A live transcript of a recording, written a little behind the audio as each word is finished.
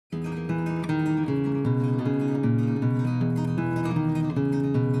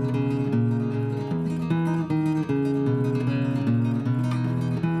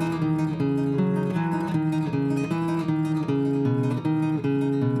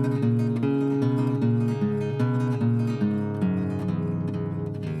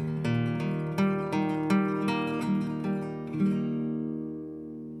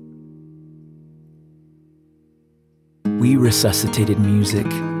resuscitated music.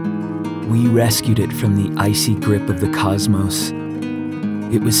 We rescued it from the icy grip of the cosmos.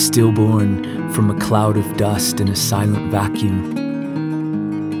 It was stillborn from a cloud of dust in a silent vacuum.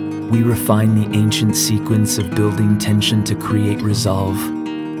 We refined the ancient sequence of building tension to create resolve.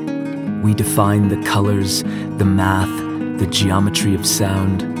 We defined the colors, the math, the geometry of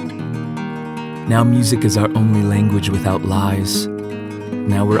sound. Now music is our only language without lies.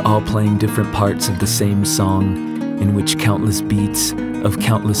 Now we're all playing different parts of the same song, in which countless beats of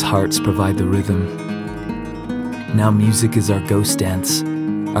countless hearts provide the rhythm. Now music is our ghost dance,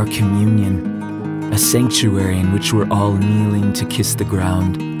 our communion, a sanctuary in which we're all kneeling to kiss the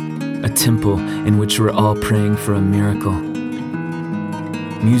ground, a temple in which we're all praying for a miracle.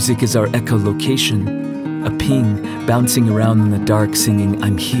 Music is our echolocation, a ping bouncing around in the dark singing,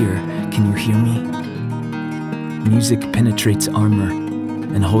 "I'm here, can you hear me?" Music penetrates armor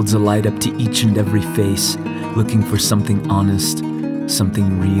and holds a light up to each and every face, looking for something honest,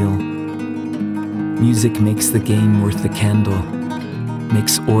 something real. Music makes the game worth the candle,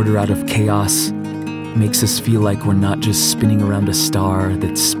 makes order out of chaos, makes us feel like we're not just spinning around a star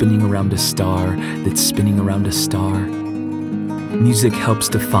that's spinning around a star that's spinning around a star. Music helps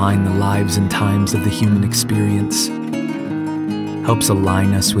define the lives and times of the human experience, helps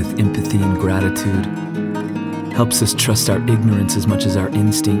align us with empathy and gratitude, helps us trust our ignorance as much as our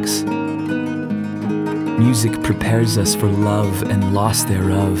instincts. Music prepares us for love and loss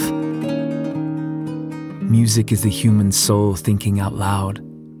thereof. Music is the human soul thinking out loud.